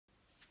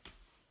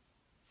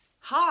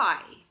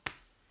Hi,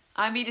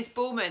 I'm Edith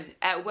Bowman.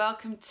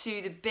 Welcome to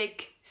the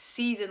big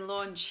season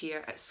launch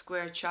here at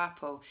Square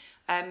Chapel.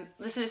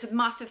 Listen, it's a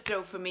massive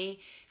thrill for me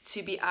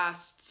to be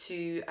asked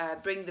to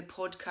bring the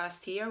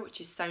podcast here,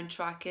 which is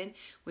Soundtracking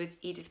with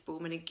Edith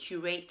Bowman, and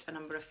curate a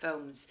number of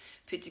films,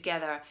 put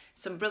together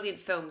some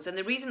brilliant films. And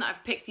the reason that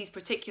I've picked these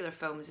particular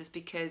films is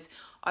because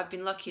I've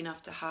been lucky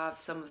enough to have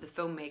some of the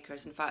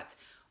filmmakers, in fact,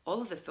 all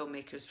of the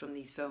filmmakers from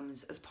these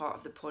films as part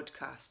of the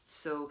podcast.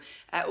 So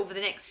over the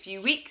next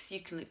few weeks, you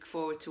can look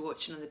forward to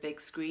watching on the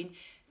big screen.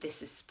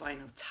 This is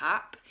Spinal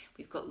Tap.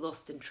 We've got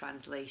Lost in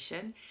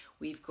Translation.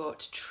 We've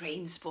got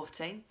Train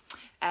Spotting.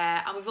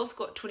 And we've also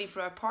got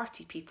 24 Hour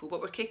Party People. But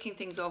we're kicking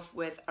things off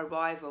with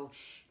Arrival,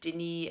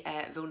 Denis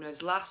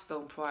Villeneuve's last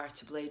film prior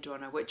to Blade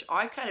Runner, which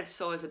I kind of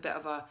saw as a bit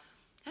of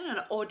an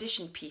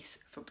audition piece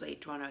for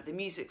Blade Runner. The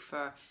music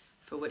for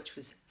which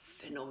was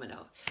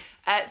phenomenal.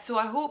 So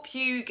I hope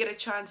you get a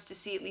chance to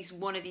see at least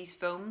one of these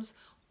films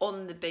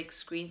on the big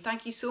screen.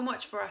 Thank you so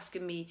much for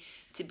asking me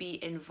to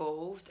be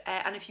involved.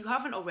 And if you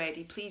haven't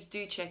already, please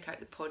do check out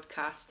the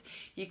podcast.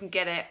 You can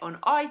get it on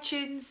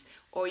iTunes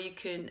or you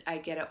can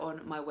get it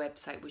on my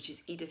website, which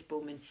is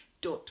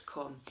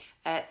edithbowman.com.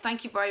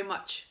 Thank you very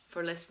much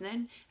for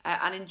listening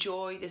and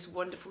enjoy this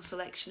wonderful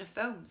selection of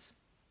films.